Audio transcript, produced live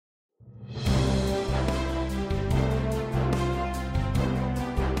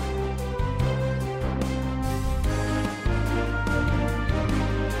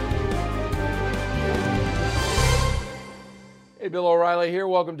Bill O'Reilly here.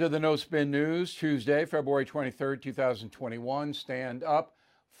 Welcome to the No Spin News, Tuesday, February 23rd, 2021. Stand up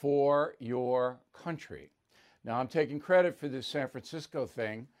for your country. Now, I'm taking credit for this San Francisco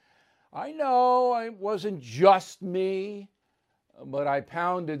thing. I know it wasn't just me, but I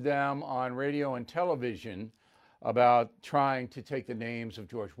pounded them on radio and television about trying to take the names of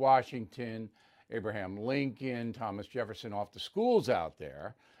George Washington, Abraham Lincoln, Thomas Jefferson off the schools out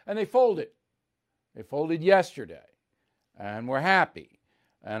there, and they folded. They folded yesterday, and we're happy.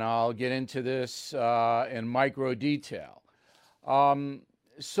 And I'll get into this in micro detail.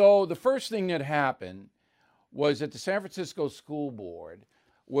 So the first thing that happened was that the San Francisco School Board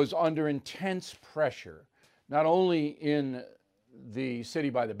was under intense pressure, not only in the city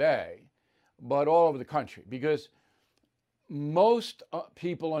by the bay, but all over the country, because most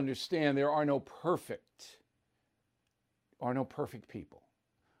people understand there are no perfect people,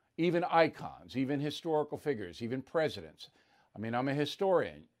 even icons, even historical figures, even presidents. I mean, I'm a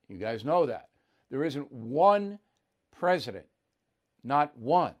historian. You guys know that. There isn't one president, not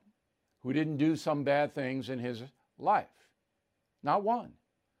one, who didn't do some bad things in his life. Not one.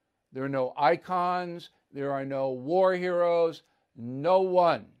 There are no icons. There are no war heroes. No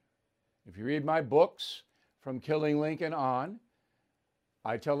one. If you read my books, From Killing Lincoln on,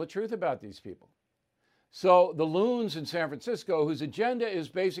 I tell the truth about these people. So the loons in San Francisco, whose agenda is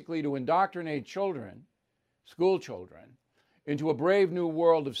basically to indoctrinate children, school children, into a brave new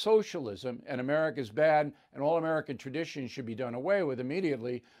world of socialism, and America's bad and all American traditions should be done away with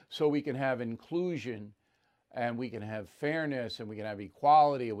immediately so we can have inclusion and we can have fairness and we can have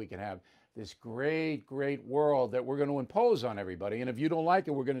equality and we can have this great, great world that we're going to impose on everybody. And if you don't like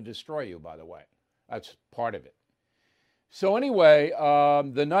it, we're going to destroy you, by the way. That's part of it. So anyway,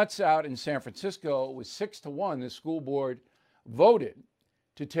 the nuts out in San Francisco was 6-1. The school board voted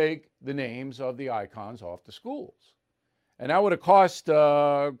to take the names of the icons off the schools. And that would have cost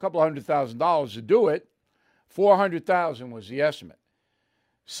a couple $100,000 to do it. $400,000 was the estimate.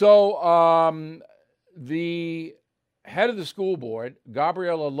 So the head of the school board,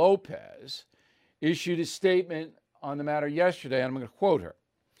 Gabriela Lopez, issued a statement on the matter yesterday, and I'm going to quote her.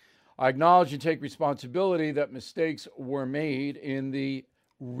 I acknowledge and take responsibility that mistakes were made in the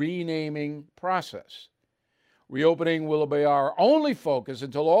renaming process. Reopening will be our only focus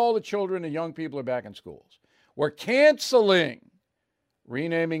until all the children and young people are back in schools. We're canceling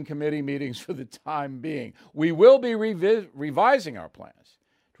renaming committee meetings for the time being. We will be revising our plans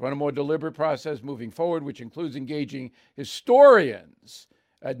to run a more deliberate process moving forward, which includes engaging historians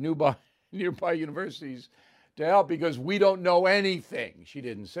at nearby universities to help, because we don't know anything. She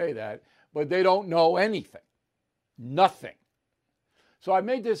didn't say that, but they don't know anything. Nothing. So I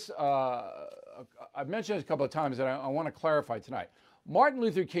made this, I've mentioned this a couple of times, and I want to clarify tonight. Martin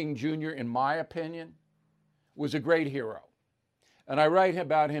Luther King Jr., in my opinion, was a great hero. And I write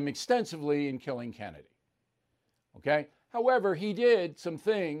about him extensively in Killing Kennedy. Okay? However, he did some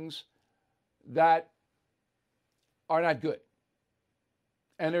things that are not good.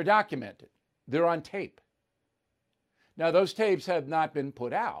 And they're documented. They're on tape. Now, those tapes have not been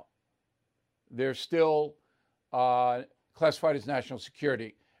put out. They're still classified as national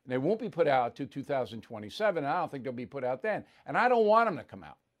security. And they won't be put out to 2027. And I don't think they'll be put out then. And I don't want them to come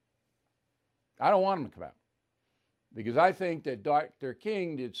out. I don't want them to come out. Because I think that Dr.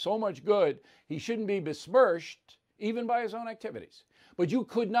 King did so much good, he shouldn't be besmirched even by his own activities. But you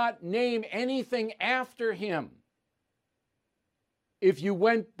could not name anything after him if you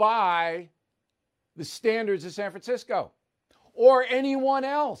went by the standards of San Francisco or anyone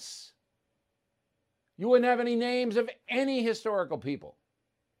else. You wouldn't have any names of any historical people.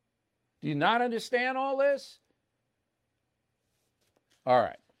 Do you not understand all this? All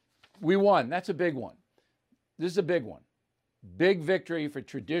right. We won. That's a big one. This is a big one. Big victory for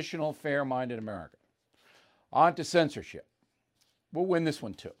traditional, fair-minded America. On to censorship. We'll win this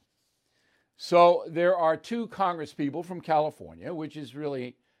one too. So there are two congresspeople from California, which is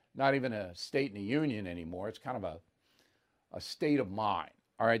really not even a state in the union anymore. It's kind of a state of mind.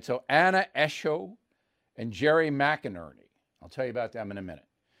 All right, so Anna Eshoo and Jerry McInerney. I'll tell you about them in a minute.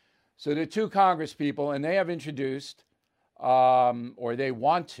 So they're two congresspeople, and they have introduced, or they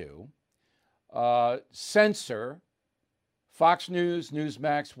want to, censor Fox News,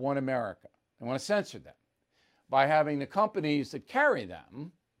 Newsmax, One America. They want to censor them by having the companies that carry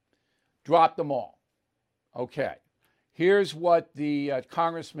them drop them all. Okay, here's what the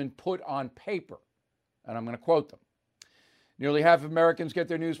congressman put on paper, and I'm going to quote them. Nearly half of Americans get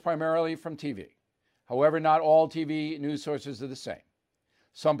their news primarily from TV. However, not all TV news sources are the same.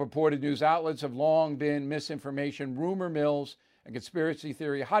 Some purported news outlets have long been misinformation, rumor mills, and conspiracy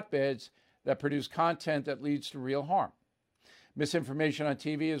theory hotbeds that produce content that leads to real harm. Misinformation on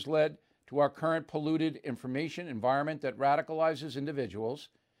TV has led to our current polluted information environment that radicalizes individuals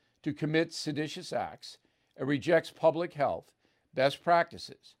to commit seditious acts and rejects public health best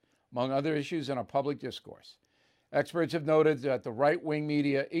practices, among other issues in our public discourse. Experts have noted that the right-wing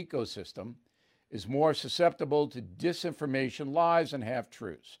media ecosystem is more susceptible to disinformation, lies, and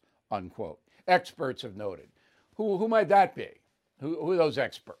half-truths, unquote. Experts have noted. Who might that be? Who are those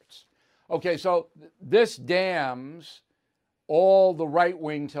experts? Okay, so this damns all the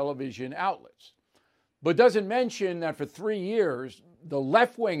right-wing television outlets, but doesn't mention that for 3 years, the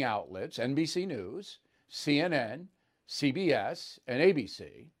left-wing outlets, NBC News, CNN, CBS, and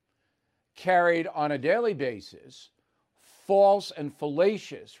ABC, carried on a daily basis false and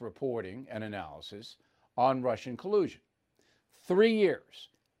fallacious reporting and analysis on Russian collusion. 3 years,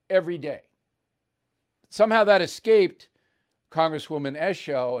 every day. Somehow that escaped Congresswoman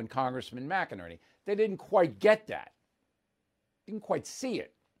Eshoo and Congressman McInerney. They didn't quite get that. Didn't quite see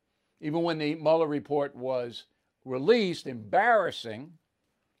it. Even when the Mueller report was released, embarrassing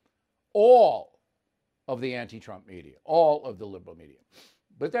all of the anti-Trump media, all of the liberal media.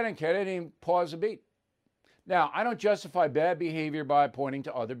 But they didn't care. They didn't pause a beat. Now, I don't justify bad behavior by pointing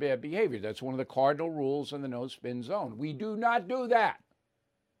to other bad behavior. That's one of the cardinal rules in the no-spin zone. We do not do that.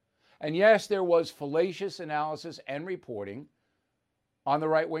 And yes, there was fallacious analysis and reporting on the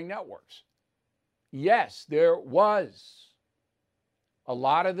right-wing networks. Yes, there was. A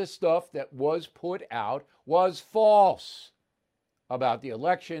lot of the stuff that was put out was false about the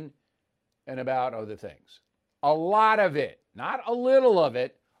election and about other things. A lot of it, not a little of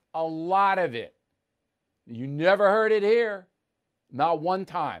it, a lot of it. You never heard it here. Not one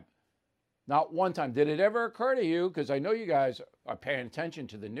time. Not one time. Did it ever occur to you, because I know you guys are paying attention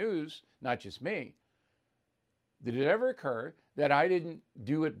to the news, not just me, did it ever occur that I didn't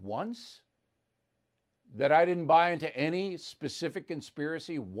do it once? That I didn't buy into any specific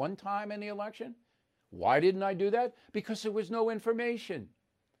conspiracy one time in the election? Why didn't I do that? Because there was no information.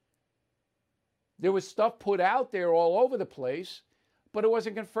 There was stuff put out there all over the place, but it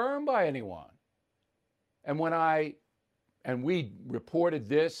wasn't confirmed by anyone. And we reported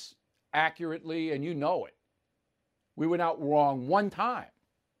this accurately, and you know it. We were not wrong one time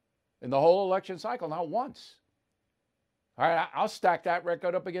in the whole election cycle, not once. All right, I'll stack that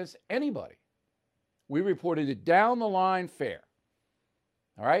record up against anybody. We reported it down the line fair.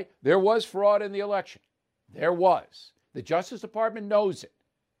 All right, there was fraud in the election. There was. The Justice Department knows it.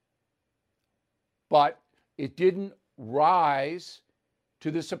 But it didn't rise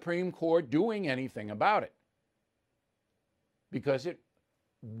to the Supreme Court doing anything about it because it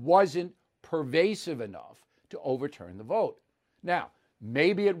wasn't pervasive enough to overturn the vote. Now,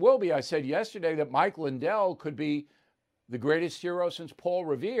 maybe it will be. I said yesterday that Mike Lindell could be the greatest hero since Paul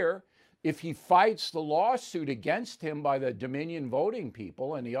Revere if he fights the lawsuit against him by the Dominion voting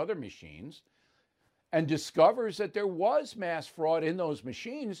people and the other machines and discovers that there was mass fraud in those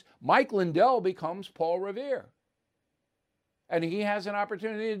machines. Mike Lindell becomes Paul Revere. And he has an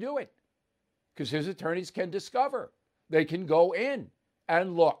opportunity to do it because his attorneys can discover. They can go in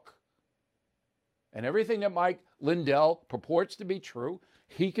and look. And everything that Mike Lindell purports to be true,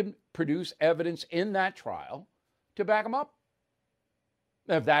 he can produce evidence in that trial to back him up.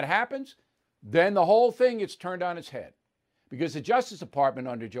 If that happens, then the whole thing gets turned on its head because the Justice Department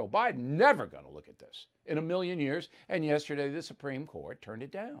under Joe Biden never going to look at this in a million years. And yesterday, the Supreme Court turned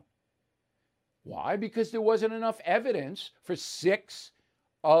it down. Why? Because there wasn't enough evidence for 6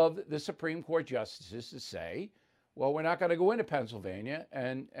 of the Supreme Court justices to say, well, we're not going to go into Pennsylvania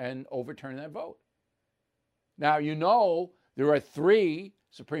and overturn that vote. Now, you know, there are 3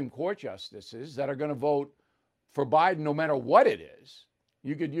 Supreme Court justices that are going to vote for Biden no matter what it is.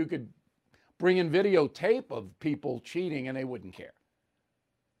 You could bring in videotape of people cheating and they wouldn't care.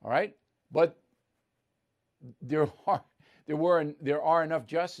 All right? But there are enough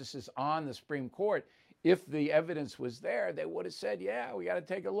justices on the Supreme Court. If the evidence was there, they would have said, yeah, we got to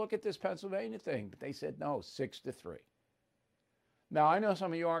take a look at this Pennsylvania thing. But they said no, 6-3. Now, I know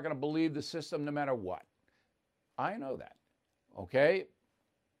some of you aren't going to believe the system no matter what. I know that. Okay?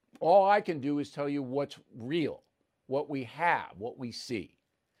 All I can do is tell you what's real, what we have, what we see.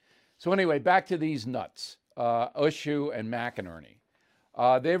 So anyway, back to these nuts, Eshoo and McInerney.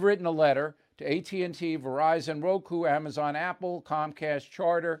 They've written a letter to AT&T, Verizon, Roku, Amazon, Apple, Comcast,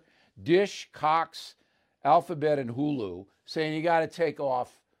 Charter, Dish, Cox, Alphabet, and Hulu, saying you got to take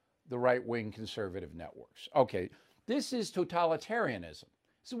off the right-wing conservative networks. Okay, this is totalitarianism.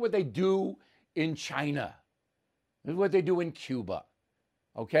 This is what they do in China. This is what they do in Cuba.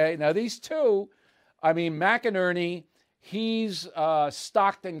 Okay, now these two, I mean, McInerney, he's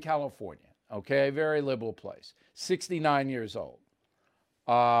Stockton, California. Okay, very liberal place. 69 years old.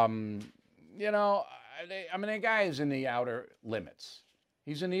 You know, the guy is in the outer limits.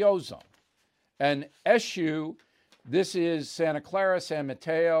 He's in the ozone. And SU, this is Santa Clara, San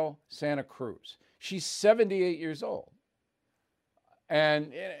Mateo, Santa Cruz. She's 78 years old.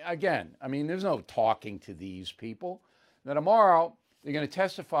 And again, I mean, there's no talking to these people. Now, tomorrow, they're going to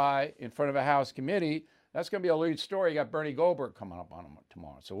testify in front of a House committee. That's going to be a lead story. You got Bernie Goldberg coming up on them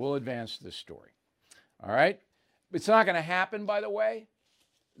tomorrow. So we'll advance this story. All right? It's not going to happen, by the way.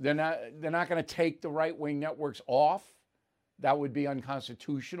 They're not going to take the right-wing networks off. That would be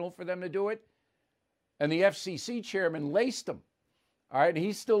unconstitutional for them to do it. And the FCC chairman laced them. All right? And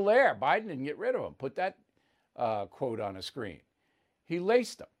he's still there. Biden didn't get rid of him. Put that quote on a screen. He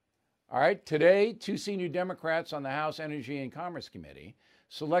laced them. All right? Today, 2 senior Democrats on the House Energy and Commerce Committee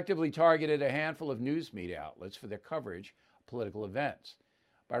selectively targeted a handful of news media outlets for their coverage of political events.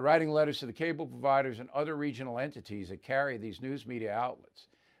 By writing letters to the cable providers and other regional entities that carry these news media outlets,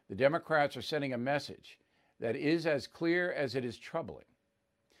 the Democrats are sending a message that is as clear as it is troubling.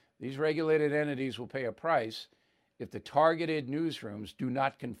 These regulated entities will pay a price if the targeted newsrooms do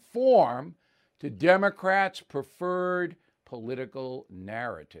not conform to Democrats' preferred political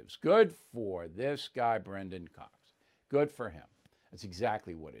narratives. Good for this guy, Brendan Cox. Good for him. That's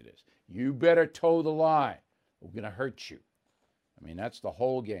exactly what it is. You better toe the line. We're going to hurt you. I mean, that's the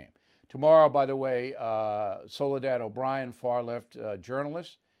whole game. Tomorrow, by the way, Soledad O'Brien, far-left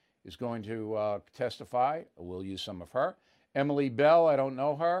journalist, is going to testify. We'll use some of her. Emily Bell, I don't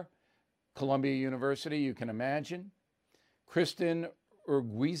know her. Columbia University, you can imagine. Kristen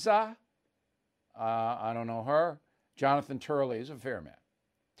Urquiza, I don't know her. Jonathan Turley is a fair man.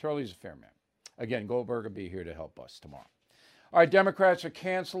 Turley's a fair man. Again, Goldberg will be here to help us tomorrow. All right, Democrats are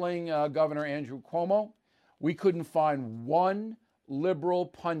canceling Governor Andrew Cuomo. We couldn't find one liberal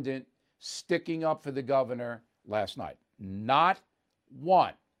pundit sticking up for the governor last night. Not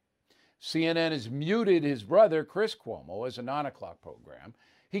one. CNN has muted his brother, Chris Cuomo, as a 9 o'clock program.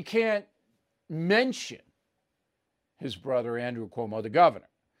 He can't mention his brother, Andrew Cuomo, the governor.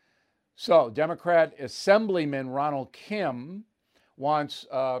 So, Democrat Assemblyman Ronald Kim wants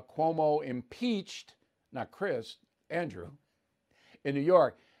Cuomo impeached, not Chris, Andrew, in New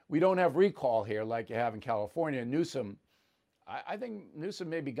York. We don't have recall here like you have in California. Newsom, I think Newsom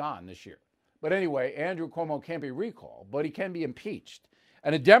may be gone this year. But anyway, Andrew Cuomo can't be recalled, but he can be impeached.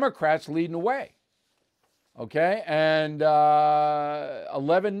 And the Democrats leading the way. Okay? And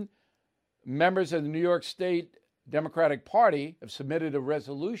 11 members of the New York State Democratic Party have submitted a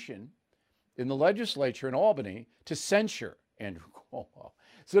resolution in the legislature in Albany to censure Andrew Cuomo.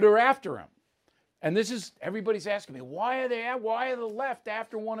 So they're after him. And this is, everybody's asking me, why are the left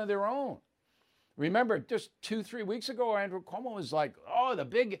after one of their own? Remember, just 2-3 weeks ago, Andrew Cuomo was like,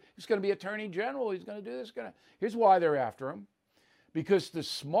 he's going to be attorney general. He's going to do this. Here's why they're after him. Because the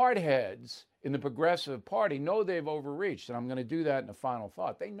smart heads in the Progressive Party know they've overreached. And I'm going to do that in a final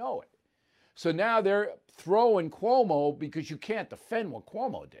thought. They know it. So now they're throwing Cuomo because you can't defend what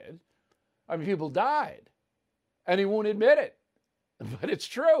Cuomo did. I mean, people died. And he won't admit it. But it's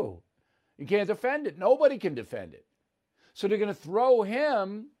true. You can't defend it. Nobody can defend it. So they're going to throw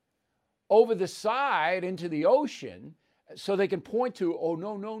him over the side into the ocean so they can point to, oh,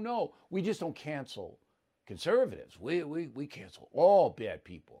 no. We just don't cancel conservatives. We cancel all bad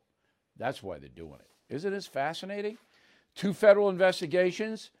people. That's why they're doing it. Isn't this fascinating? 2 federal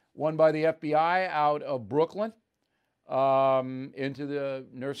investigations, one by the FBI out of Brooklyn into the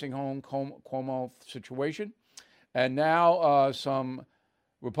nursing home Cuomo situation. And now some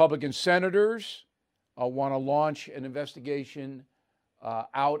Republican senators want to launch an investigation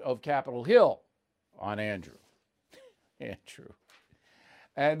out of Capitol Hill on Andrew.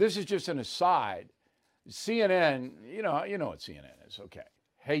 And this is just an aside. CNN, you know what CNN is, okay.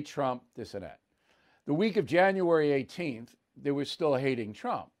 Hate Trump, this and that. The week of January 18th, they were still hating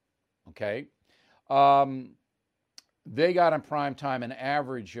Trump, okay? They got in prime time an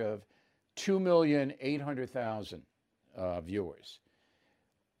average of 2,800,000 viewers.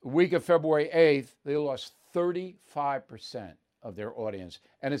 The week of February 8th, they lost 35% of their audience,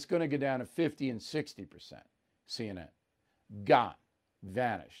 and it's going to go down to 50 and 60%. CNN. Gone.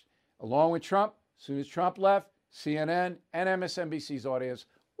 Vanished. Along with Trump, as soon as Trump left, CNN and MSNBC's audience,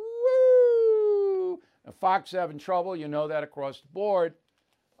 woo! Now, Fox having trouble, you know that across the board.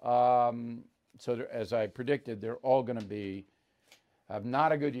 So as I predicted, they're all going to have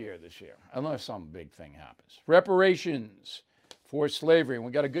not a good year this year, unless some big thing happens. Reparations for slavery. And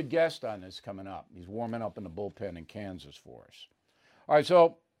we got a good guest on this coming up. He's warming up in the bullpen in Kansas for us. All right,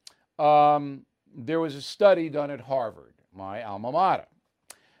 so there was a study done at Harvard, my alma mater.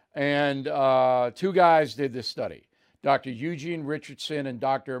 And two guys did this study, Dr. Eugene Richardson and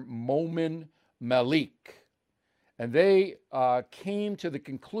Dr. Momin Malik. And they came to the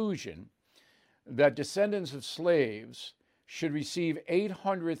conclusion that descendants of slaves should receive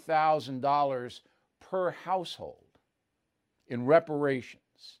 $800,000 per household in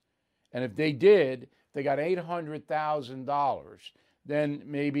reparations. And if they did, they got $800,000, then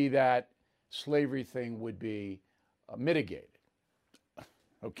maybe that slavery thing would be mitigated.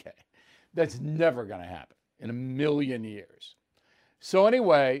 Okay, that's never going to happen in a million years. So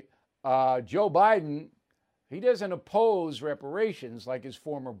anyway, Joe Biden, he doesn't oppose reparations like his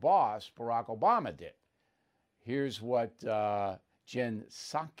former boss, Barack Obama, did. Here's what Jen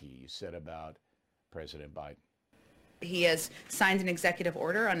Psaki said about President Biden. He has signed an executive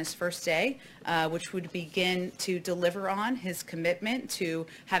order on his first day, which would begin to deliver on his commitment to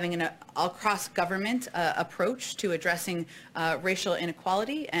having an across government approach to addressing racial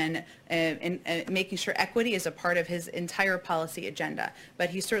inequality and making sure equity is a part of his entire policy agenda.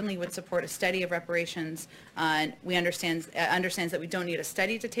 But he certainly would support a study of reparations. We understands that we don't need a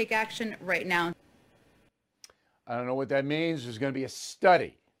study to take action right now. I don't know what that means. There's going to be a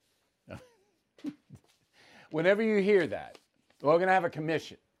study. Whenever you hear that, we're going to have a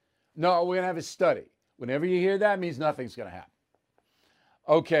commission. No, we're going to have a study. Whenever you hear that, it means nothing's going to happen.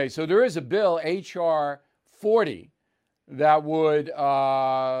 Okay, so there is a bill, H.R. 40, that would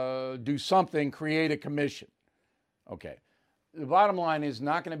do something, create a commission. Okay, the bottom line is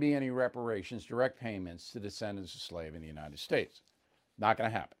not going to be any reparations, direct payments to descendants of slaves in the United States. Not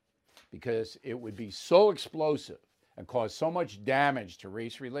going to happen because it would be so explosive and cause so much damage to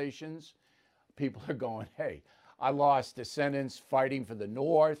race relations. People are going, hey, I lost descendants fighting for the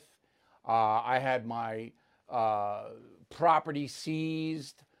North. I had my property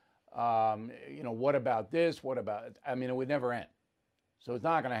seized. What about this? What about, it would never end. So it's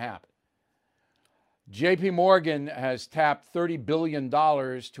not going to happen. JP Morgan has tapped $30 billion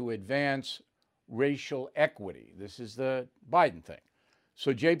to advance racial equity. This is the Biden thing.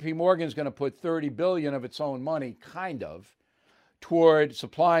 So JP Morgan is going to put $30 billion of its own money, kind of, toward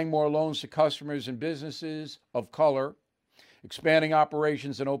supplying more loans to customers and businesses of color, expanding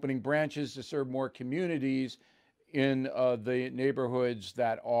operations and opening branches to serve more communities in the neighborhoods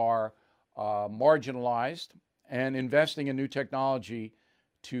that are marginalized, and investing in new technology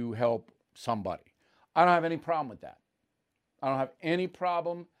to help somebody. I don't have any problem with that. I don't have any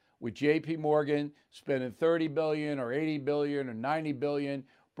problem with JP Morgan spending $30 billion or $80 billion or $90 billion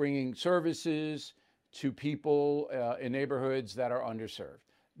bringing services to people in neighborhoods that are underserved.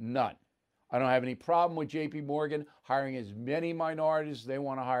 None. I don't have any problem with JP Morgan hiring as many minorities as they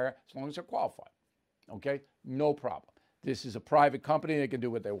want to hire, as long as they're qualified. Okay? No problem. This is a private company. They can do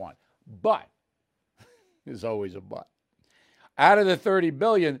what they want. But, there's always a but. Out of the $30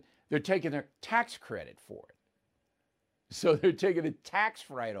 billion, they're taking their tax credit for it. So they're taking a tax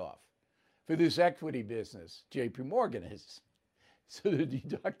write-off for this equity business, JP Morgan is. So they're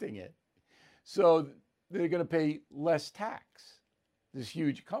deducting it. So they're going to pay less tax. This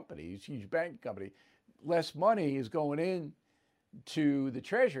huge company, this huge bank company, less money is going in to the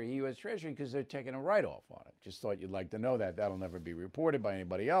Treasury, U.S. Treasury, because they're taking a write-off on it. Just thought you'd like to know that. That'll never be reported by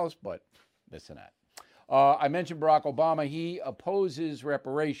anybody else, but this and that. I mentioned Barack Obama. He opposes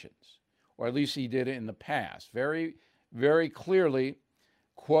reparations, or at least he did it in the past. Very, very clearly,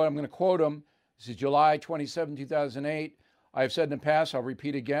 I'm going to quote him. This is July 27, 2008. I have said in the past, I'll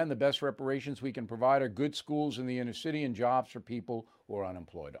repeat again, the best reparations we can provide are good schools in the inner city and jobs for people who are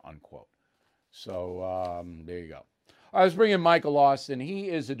unemployed, unquote. So there you go. I was bringing Michael Austin. He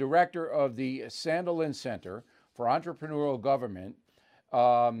is the director of the Sandelin Center for Entrepreneurial Government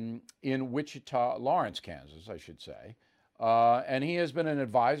in Wichita, Lawrence, Kansas, I should say. And he has been an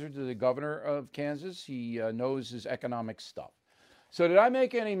advisor to the governor of Kansas. He knows his economic stuff. So did I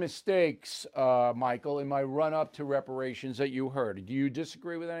make any mistakes, Michael, in my run-up to reparations that you heard? Do you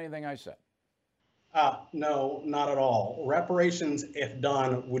disagree with anything I said? No, not at all. Reparations, if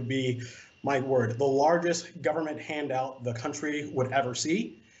done, would be, my word, the largest government handout the country would ever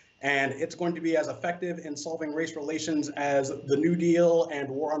see. And it's going to be as effective in solving race relations as the New Deal and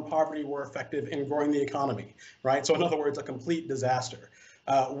war on poverty were effective in growing the economy, right? So in other words, a complete disaster.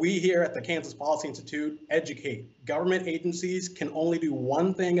 We here at the Kansas Policy Institute educate. Government agencies can only do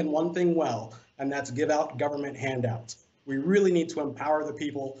one thing and one thing well, and that's give out government handouts. We really need to empower the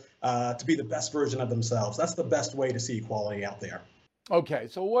people to be the best version of themselves. That's the best way to see equality out there. Okay,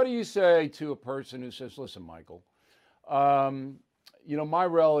 so what do you say to a person who says, listen, Michael, my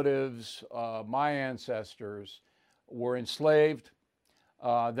relatives, my ancestors were enslaved.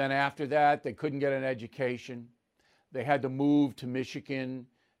 Then after that, they couldn't get an education. They had to move to Michigan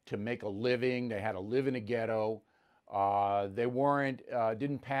to make a living. They had to live in a ghetto. They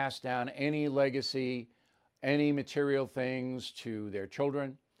didn't pass down any legacy, any material things to their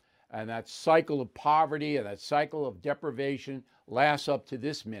children. And that cycle of poverty and that cycle of deprivation lasts up to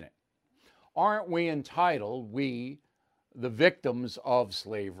this minute. Aren't we entitled, we, the victims of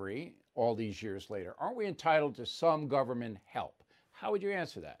slavery all these years later, aren't we entitled to some government help? How would you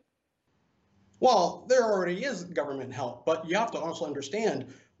answer that? Well, there already is government help, but you have to also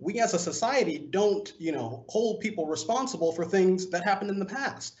understand we as a society don't, hold people responsible for things that happened in the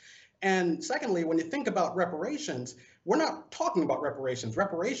past. And secondly, when you think about reparations, we're not talking about reparations.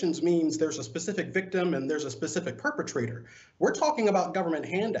 Reparations means there's a specific victim and there's a specific perpetrator. We're talking about government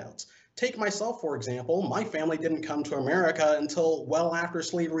handouts. Take myself, for example. My family didn't come to America until well after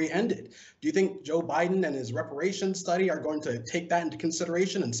slavery ended. Do you think Joe Biden and his reparations study are going to take that into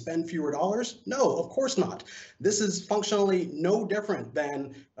consideration and spend fewer dollars? No, of course not. This is functionally no different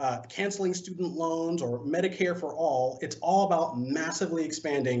than canceling student loans or Medicare for all. It's all about massively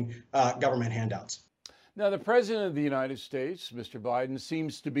expanding government handouts. Now, the President of the United States, Mr. Biden,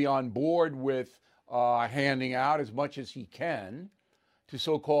 seems to be on board with handing out as much as he can to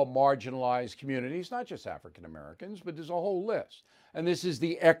so-called marginalized communities, not just African Americans, but there's a whole list. And this is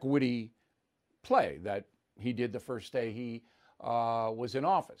the equity play that he did the first day he was in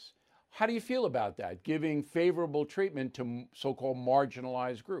office. How do you feel about that, giving favorable treatment to so-called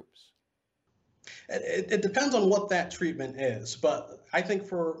marginalized groups? It depends on what that treatment is, but I think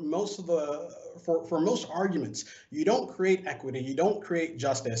for most of for most arguments, you don't create equity, you don't create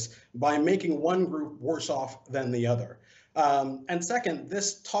justice by making one group worse off than the other. And second,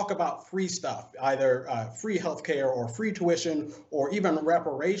 this talk about free stuff, either free healthcare or free tuition or even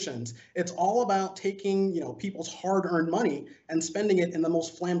reparations, it's all about taking people's hard-earned money and spending it in the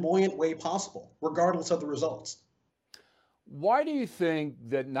most flamboyant way possible, regardless of the results. Why do you think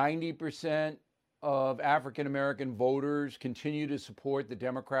that 90% of African American voters continue to support the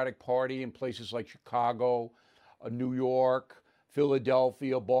Democratic Party in places like Chicago, New York,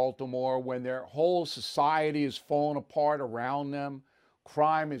 Philadelphia, Baltimore, when their whole society is falling apart around them?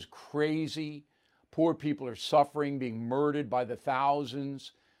 Crime is crazy. Poor people are suffering, being murdered by the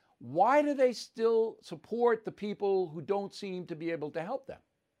thousands. Why do they still support the people who don't seem to be able to help them?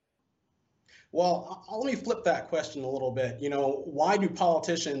 Well, let me flip that question a little bit. Why do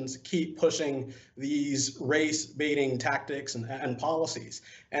politicians keep pushing these race baiting tactics and policies?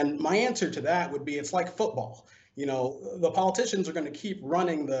 And my answer to that would be it's like football. The politicians are going to keep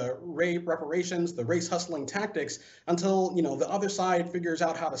running the reparations, the race hustling tactics until, the other side figures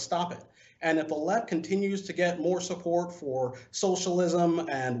out how to stop it. And if the left continues to get more support for socialism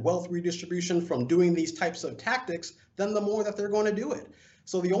and wealth redistribution from doing these types of tactics, then the more that they're going to do it.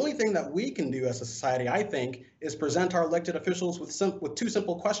 So the only thing that we can do as a society, I think, is present our elected officials with two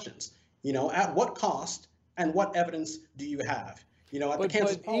simple questions. At what cost and what evidence do you have? But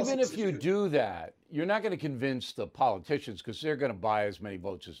even if you do that, you're not going to convince the politicians because they're going to buy as many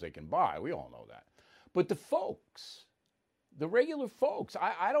votes as they can buy. We all know that. But the folks, the regular folks,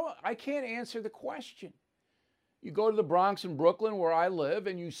 I can't answer the question. You go to the Bronx and Brooklyn where I live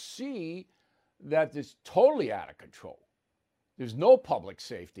and you see that it's totally out of control. There's no public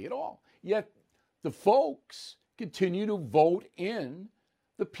safety at all. Yet the folks continue to vote in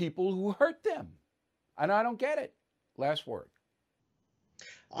the people who hurt them. And I don't get it. Last word.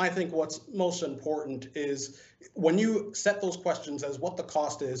 I think what's most important is when you set those questions as what the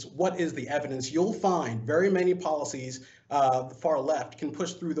cost is, what is the evidence, you'll find very many policies the far left can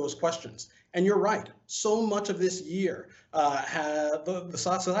push through those questions. And you're right. So much of this year, the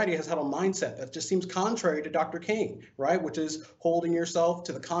society has had a mindset that just seems contrary to Dr. King, right? Which is holding yourself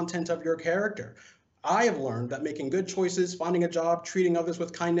to the content of your character. I have learned that making good choices, finding a job, treating others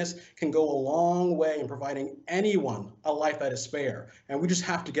with kindness can go a long way in providing anyone a life that is spare. And we just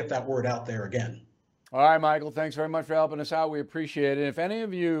have to get that word out there again. All right, Michael, thanks very much for helping us out. We appreciate it. If any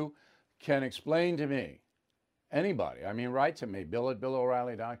of you can explain to me, anybody, write to me,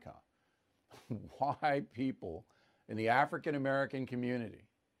 bill@BillO'Reilly.com, why people in the African American community,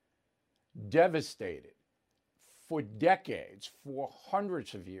 devastated for decades, for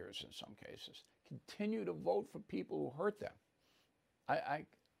hundreds of years in some cases, continue to vote for people who hurt them. I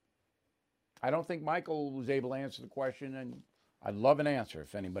don't think Michael was able to answer the question, and I'd love an answer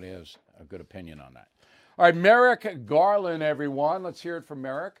if anybody has a good opinion on that. All right, Merrick Garland, everyone. Let's hear it from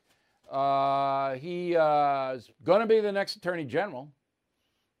Merrick. He is going to be the next Attorney General.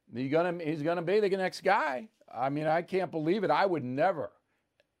 He's going to be the next guy. I can't believe it. I would never,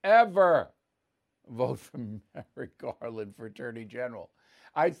 ever vote for Merrick Garland for Attorney General.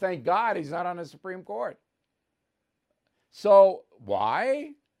 I thank God he's not on the Supreme Court. So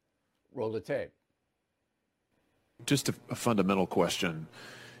why? Roll the tape. Just a fundamental question.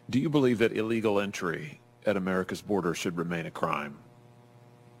 Do you believe that illegal entry at America's border should remain a crime?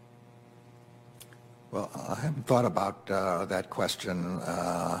 Well, I haven't thought about that question.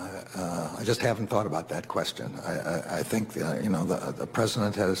 I just haven't thought about that question. I think the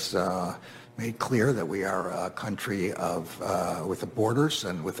president has made clear that we are a country with the borders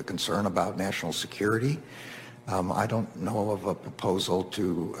and with a concern about national security. I don't know of a proposal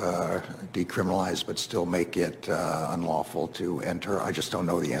to decriminalize but still make it unlawful to enter. I just don't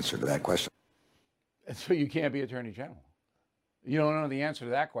know the answer to that question. And so you can't be Attorney General. You don't know the answer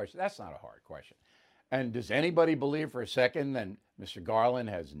to that question. That's not a hard question. And does anybody believe for a second that Mr. Garland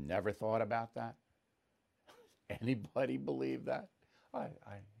has never thought about that? Anybody believe that? I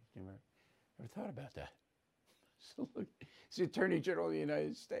never thought about that. So look, he's the Attorney General of the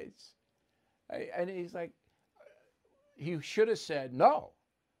United States. And he's like, he should have said, no,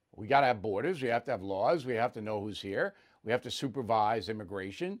 we got to have borders. We have to have laws. We have to know who's here. We have to supervise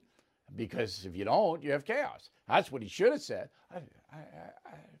immigration, because if you don't, you have chaos. That's what he should have said.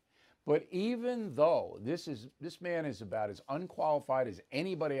 But even though this man is about as unqualified as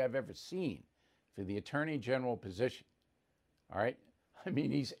anybody I've ever seen for the Attorney General position, all right? I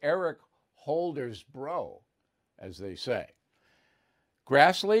mean, he's Eric Holder's bro, as they say.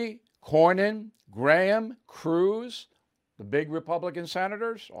 Grassley, Cornyn, Graham, Cruz, the big Republican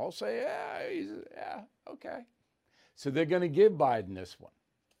senators all say, yeah, okay. So they're going to give Biden this one.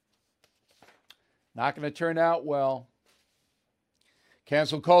 Not going to turn out well.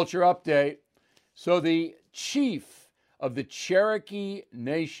 Cancel culture update. So the chief of the Cherokee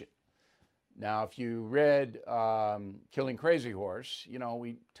Nation. Now, if you read Killing Crazy Horse,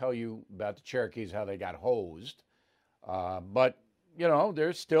 we tell you about the Cherokees, how they got hosed. But,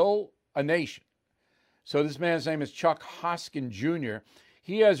 they're still a nation. So this man's name is Chuck Hoskin Jr.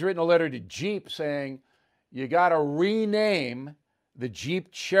 He has written a letter to Jeep saying, you got to rename the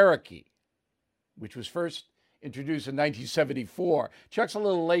Jeep Cherokee, which was first introduced in 1974. Chuck's a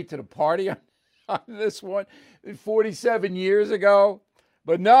little late to the party on this one, 47 years ago.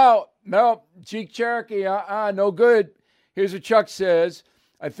 But no, Jeep Cherokee, no good. Here's what Chuck says.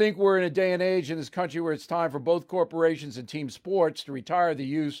 I think we're in a day and age in this country where it's time for both corporations and team sports to retire the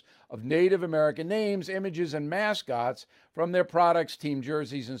use of Native American names, images, and mascots from their products, team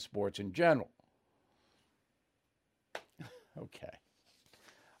jerseys, and sports in general. Okay.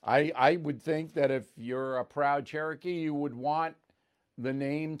 I would think that if you're a proud Cherokee, you would want the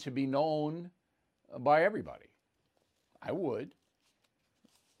name to be known by everybody. I would.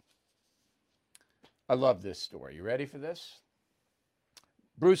 I love this story. You ready for this?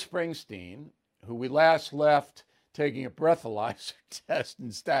 Bruce Springsteen, who we last left taking a breathalyzer test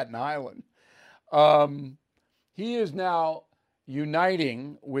in Staten Island, he is now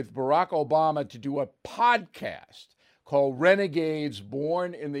uniting with Barack Obama to do a podcast called Renegades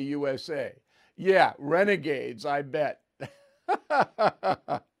Born in the USA. Yeah, Renegades, I bet. You're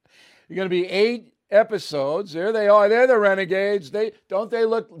going to be 8 episodes. There they are. They're the Renegades. They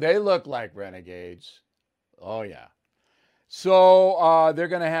look like renegades. Oh, yeah. So they're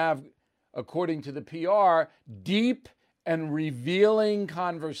going to have, according to the PR, deep and revealing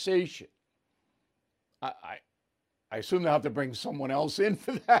conversation. I assume they'll have to bring someone else in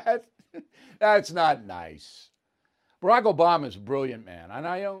for that. That's not nice. Barack Obama is a brilliant man, and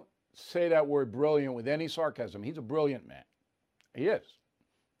I don't say that word brilliant with any sarcasm. He's a brilliant man. He is.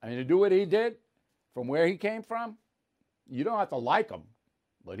 I mean, to do what he did from where he came from, you don't have to like him,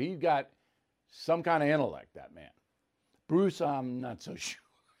 but he's got some kind of intellect, that man. Bruce, I'm not so sure.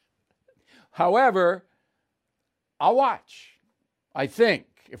 However, I'll watch, I think,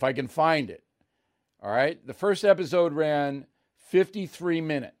 if I can find it. All right? The first episode ran 53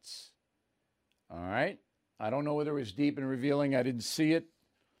 minutes. All right? I don't know whether it was deep and revealing. I didn't see it.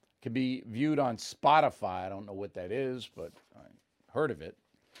 It can be viewed on Spotify. I don't know what that is, but I heard of it.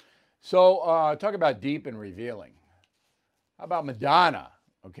 So talk about deep and revealing. How about Madonna?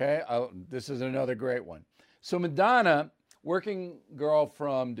 Okay, this is another great one. So Madonna, working girl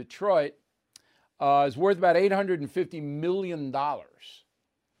from Detroit, is worth about $850 million.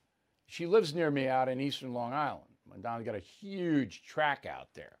 She lives near me out in eastern Long Island. Madonna's got a huge track out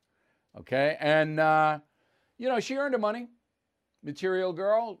there. Okay, and she earned her money. Material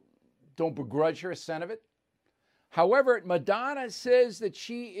girl, don't begrudge her a cent of it. However, Madonna says that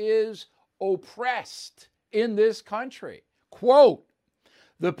she is oppressed in this country. Quote,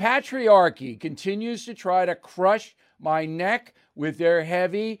 the patriarchy continues to try to crush my neck with their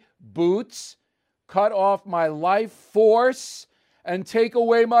heavy boots, cut off my life force, and take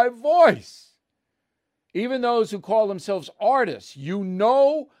away my voice. Even those who call themselves artists, you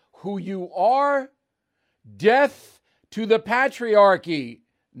know who you are. Death to the patriarchy,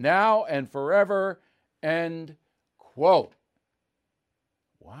 now and forever, end quote.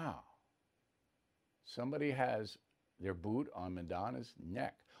 Wow. Somebody has their boot on Madonna's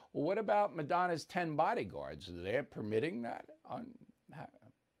neck. Well, what about Madonna's 10 bodyguards? Are they permitting that? How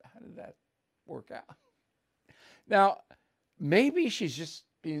did that work out? Now, maybe she's just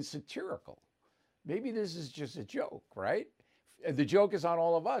being satirical. Maybe this is just a joke, right? The joke is on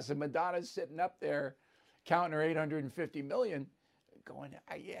all of us. And Madonna's sitting up there counting her 850 million, going,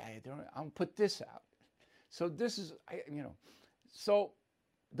 yeah, I'll put this out. So this is, so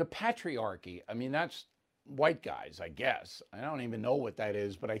the patriarchy, I mean, that's white guys, I guess. I don't even know what that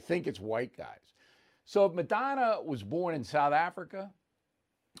is, but I think it's white guys. So if Madonna was born in South Africa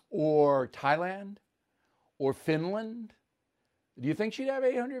or Thailand or Finland, do you think she'd have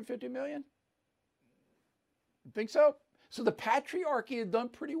 850 million? You think so? So the patriarchy had done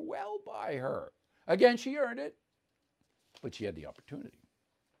pretty well by her. Again, she earned it, but she had the opportunity.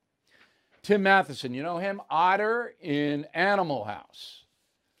 Tim Matheson, you know him? Otter in Animal House.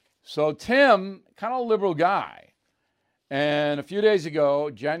 So Tim, kind of a liberal guy. And a few days ago,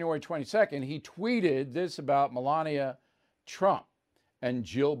 January 22nd, he tweeted this about Melania Trump and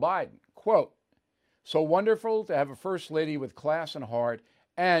Jill Biden. Quote, "So wonderful to have a first lady with class and heart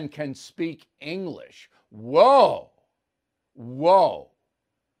and can speak English." Whoa. Whoa.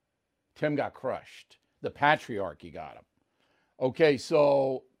 Tim got crushed. The patriarchy got him. Okay,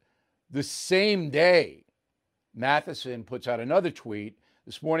 so the same day, Matheson puts out another tweet.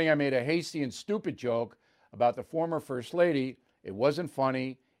 This morning I made a hasty and stupid joke about the former First Lady. It wasn't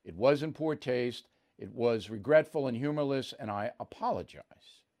funny. It wasn't poor taste. It was regretful and humorless, and I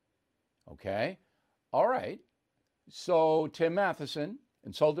apologize. Okay? All right. So Tim Matheson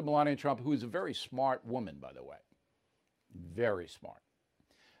insulted Melania Trump, who is a very smart woman, by the way. Very smart.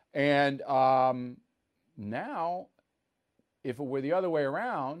 And now, if it were the other way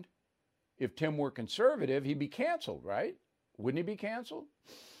around, if Tim were conservative, he'd be canceled, right? Wouldn't he be canceled?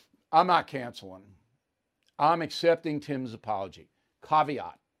 I'm not canceling. I'm accepting Tim's apology.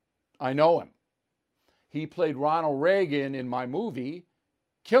 Caveat. I know him. He played Ronald Reagan in my movie,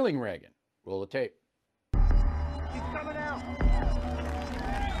 Killing Reagan. Roll the tape. He's coming out.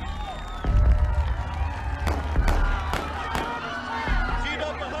 Feed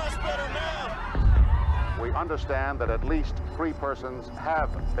up the hospital now. We understand that at least 3 persons have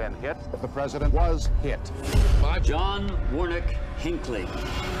been hit. The president was hit. John Warnock Hinckley.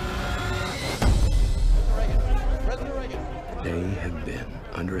 President Reagan. They have been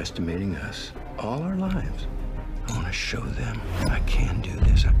underestimating us all our lives. I want to show them I can do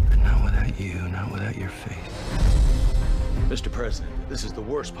this. Not without you, not without your faith. Mr. President, this is the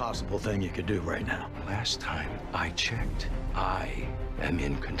worst possible thing you could do right now. Last time I checked, I am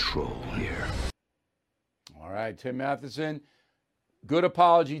in control here. All right, Tim Matheson. Good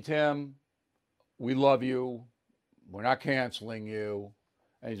apology, Tim. We love you. We're not canceling you.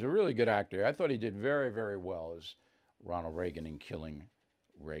 And he's a really good actor. I thought he did very, very well as Ronald Reagan in Killing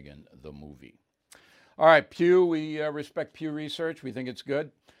Reagan, the movie. All right, Pew, we respect Pew Research. We think it's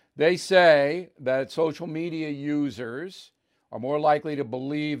good. They say that social media users are more likely to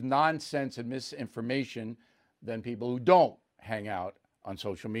believe nonsense and misinformation than people who don't hang out on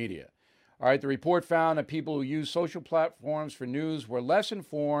social media. All right, the report found that people who use social platforms for news were less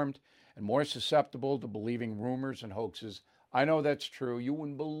informed and more susceptible to believing rumors and hoaxes. I know that's true. You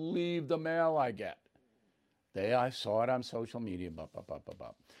wouldn't believe the mail I get. I saw it on social media.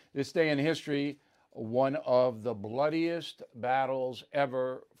 This day in history, one of the bloodiest battles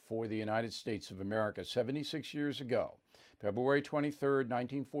ever for the United States of America. 76 years ago, February 23rd,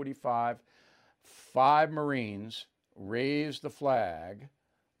 1945, 5 Marines raised the flag,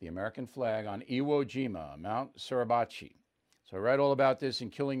 the American flag, on Iwo Jima, Mount Suribachi. So I read all about this in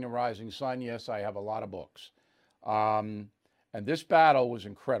Killing the Rising Sun. Yes, I have a lot of books. And this battle was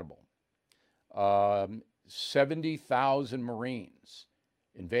incredible. 70,000 Marines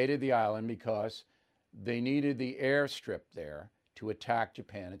invaded the island because they needed the airstrip there to attack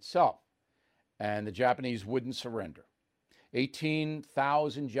Japan itself. And the Japanese wouldn't surrender.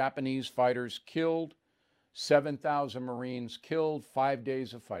 18,000 Japanese fighters killed, 7,000 Marines killed, 5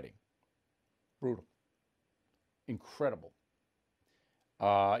 days of fighting. Brutal. Incredible.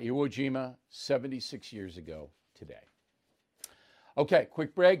 Iwo Jima, 76 years ago today. Okay,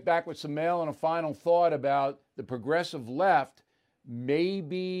 quick break, back with some mail and a final thought about the progressive left may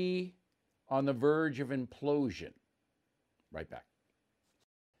be on the verge of implosion. Right back.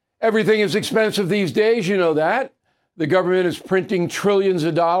 Everything is expensive these days, you know that. The government is printing trillions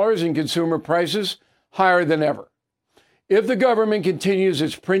of dollars and consumer prices higher than ever. If the government continues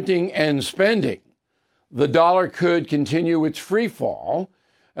its printing and spending, the dollar could continue its free fall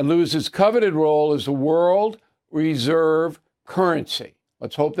and lose its coveted role as the world reserve currency.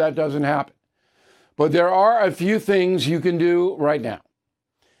 Let's hope that doesn't happen. But there are a few things you can do right now.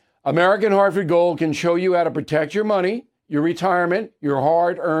 American Hartford Gold can show you how to protect your money, your retirement, your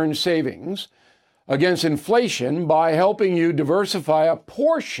hard-earned savings against inflation by helping you diversify a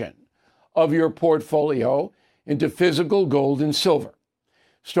portion of your portfolio into physical gold and silver.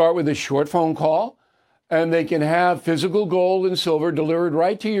 Start with a short phone call, and they can have physical gold and silver delivered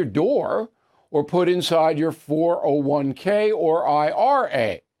right to your door or put inside your 401k or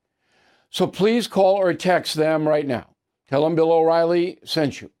IRA. So please call or text them right now. Tell them Bill O'Reilly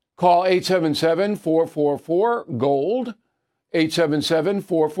sent you. Call 877-444-GOLD,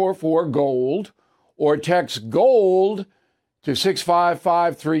 877-444-GOLD, or text GOLD to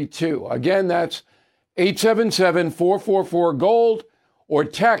 65532. Again, that's 877-444-GOLD, or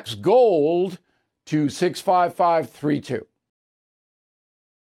text GOLD to 65532.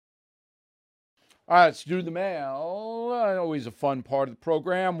 All right, let's do the mail. Always a fun part of the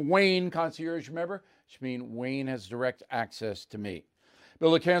program. Wayne, concierge member, which means Wayne has direct access to me.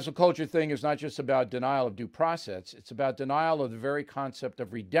 Bill, the cancel culture thing is not just about denial of due process. It's about denial of the very concept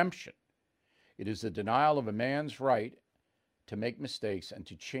of redemption. It is the denial of a man's right to make mistakes and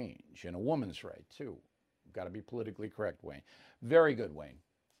to change, and a woman's right, too. You've got to be politically correct, Wayne. Very good, Wayne.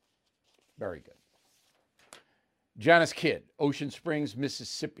 Very good. Janice Kidd, Ocean Springs,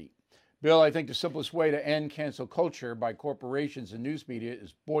 Mississippi. Bill, I think the simplest way to end cancel culture by corporations and news media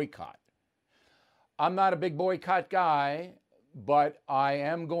is boycott. I'm not a big boycott guy, but I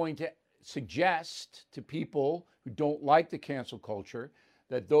am going to suggest to people who don't like the cancel culture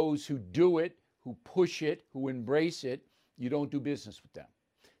that those who do it, who push it, who embrace it, you don't do business with them.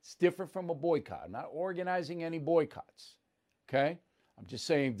 It's different from a boycott. I'm not organizing any boycotts, okay? I'm just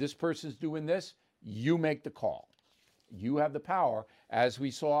saying this person's doing this, you make the call. You have the power, as we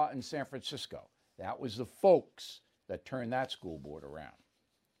saw in San Francisco. That was the folks that turned that school board around.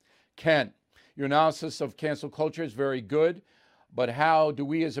 Ken, your analysis of cancel culture is very good, but how do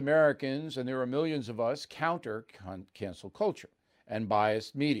we as Americans, and there are millions of us, counter cancel culture and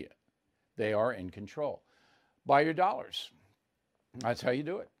biased media? They are in control. Buy your dollars. That's how you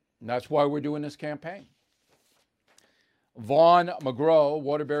do it. And that's why we're doing this campaign. Vaughn McGraw,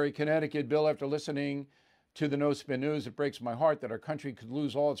 Waterbury, Connecticut. Bill, after listening to the No Spin News, it breaks my heart that our country could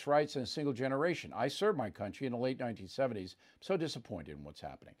lose all its rights in a single generation. I served my country in the late 1970s. I'm so disappointed in what's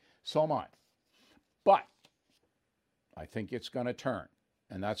happening. So am I. But I think it's going to turn.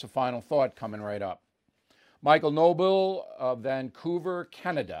 And that's a final thought coming right up. Michael Noble of Vancouver,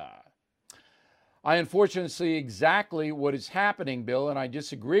 Canada. I unfortunately see exactly what is happening, Bill, and I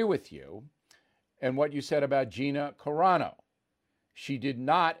disagree with you and what you said about Gina Carano. She did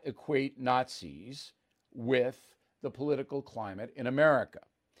not equate Nazis with the political climate in America.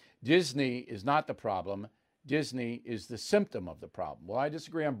 Disney is not the problem. Disney is the symptom of the problem. Well, I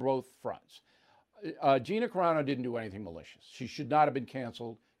disagree on both fronts. Gina Carano didn't do anything malicious. She should not have been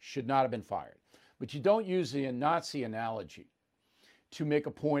canceled, should not have been fired. But you don't use the Nazi analogy to make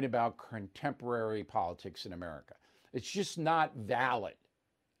a point about contemporary politics in America. It's just not valid,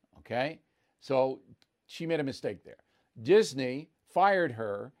 okay? So she made a mistake there. Disney fired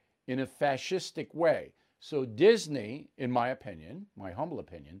her in a fascistic way. So Disney, in my opinion, my humble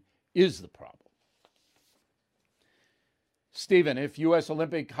opinion, is the problem. Stephen, if U.S.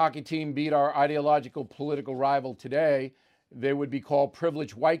 Olympic hockey team beat our ideological political rival today, they would be called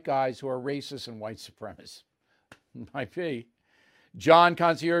privileged white guys who are racist and white supremacists. Might be. John,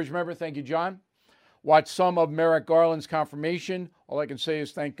 concierge member, thank you, John. Watch some of Merrick Garland's confirmation. All I can say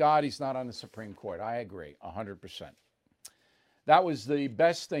is thank God he's not on the Supreme Court. I agree, 100%. That was the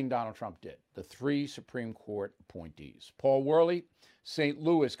best thing Donald Trump did, the 3 Supreme Court appointees. Paul Worley, St.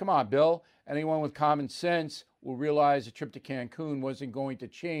 Louis. Come on, Bill. Anyone with common sense will realize a trip to Cancun wasn't going to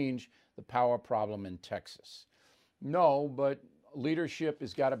change the power problem in Texas. No, but leadership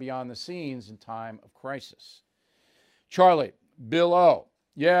has got to be on the scenes in time of crisis. Charlie, Bill O.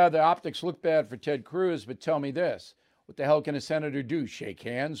 Yeah, the optics look bad for Ted Cruz, but tell me this. What the hell can a senator do? Shake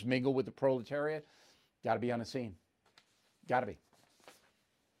hands, mingle with the proletariat? Got to be on the scene. Got to be.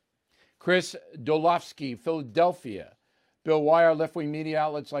 Chris Dolofsky, Philadelphia. Bill, why are left-wing media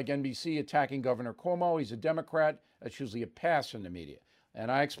outlets like NBC attacking Governor Cuomo? He's a Democrat. That's usually a pass from the media.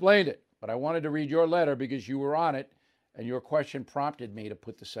 And I explained it, but I wanted to read your letter because you were on it, and your question prompted me to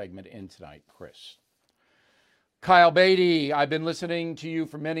put the segment in tonight, Chris. Kyle Beatty, I've been listening to you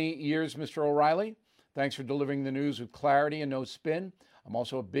for many years, Mr. O'Reilly. Thanks for delivering the news with clarity and no spin. I'm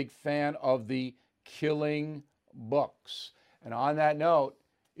also a big fan of the Killing books. And on that note,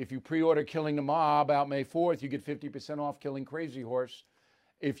 if you pre-order Killing the Mob out May 4th, you get 50% off Killing Crazy Horse.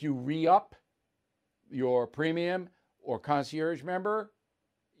 If you re-up your premium or concierge member,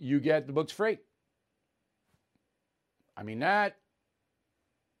 you get the books free. I mean, that's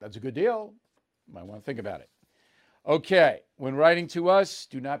a good deal. You might want to think about it. Okay, when writing to us,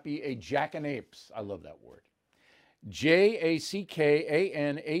 do not be a jackanapes. I love that word. Jackanapes.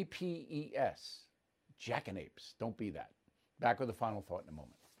 Jackanapes. Don't be that. Back with a final thought in a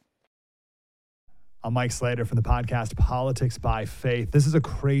moment. I'm Mike Slater from the podcast Politics by Faith. This is a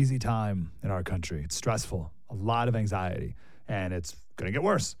crazy time in our country. It's stressful, a lot of anxiety, and it's going to get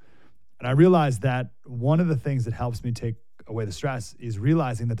worse. And I realized that one of the things that helps me take away the stress is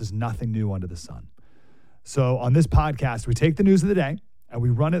realizing that there's nothing new under the sun. So on this podcast, we take the news of the day and we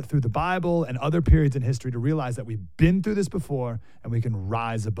run it through the Bible and other periods in history to realize that we've been through this before and we can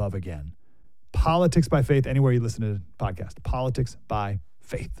rise above again. Politics by Faith, anywhere you listen to the podcast. Politics by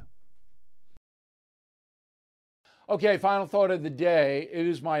Faith. Okay, final thought of the day. It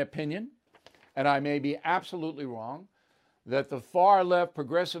is my opinion, and I may be absolutely wrong, that the far left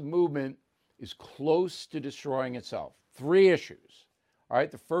progressive movement is close to destroying itself. 3 issues. All right,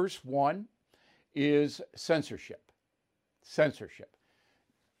 the first one is censorship. Censorship.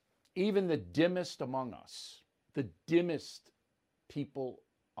 Even the dimmest among us, the dimmest people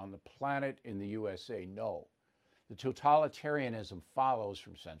on the planet in the USA know that totalitarianism follows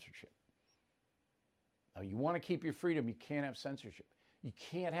from censorship. Now, you want to keep your freedom, you can't have censorship. You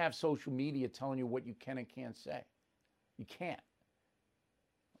can't have social media telling you what you can and can't say. You can't.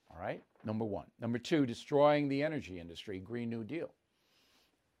 All right? Number 1. Number 2, destroying the energy industry, Green New Deal.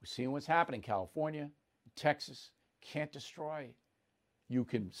 We're seeing what's happening in California, Texas. Can't destroy it. You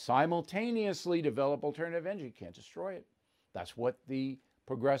can simultaneously develop alternative energy. Can't destroy it. That's what the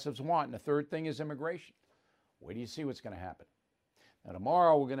progressives want. And the third thing is immigration. Wait till you see what's going to happen. Now,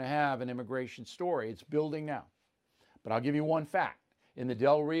 tomorrow we're going to have an immigration story. It's building now. But I'll give you one fact. In the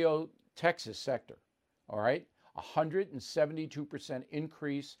Del Rio, Texas sector, all right, 172%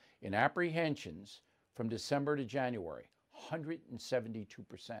 increase in apprehensions from December to January.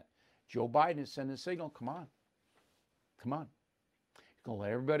 172%. Joe Biden is sending a signal, come on. Come on. He's going to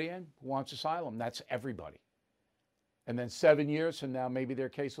let everybody in who wants asylum. That's everybody. And then 7 years from now, maybe their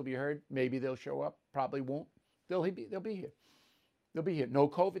case will be heard. Maybe they'll show up. Probably won't. They'll be here. They'll be here. No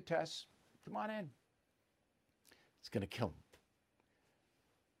COVID tests. Come on in. It's going to kill them.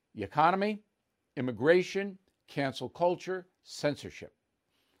 The economy, immigration, cancel culture, censorship.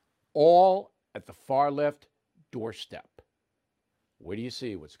 All at the far left doorstep. Where do you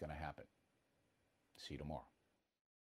see what's going to happen? See you tomorrow.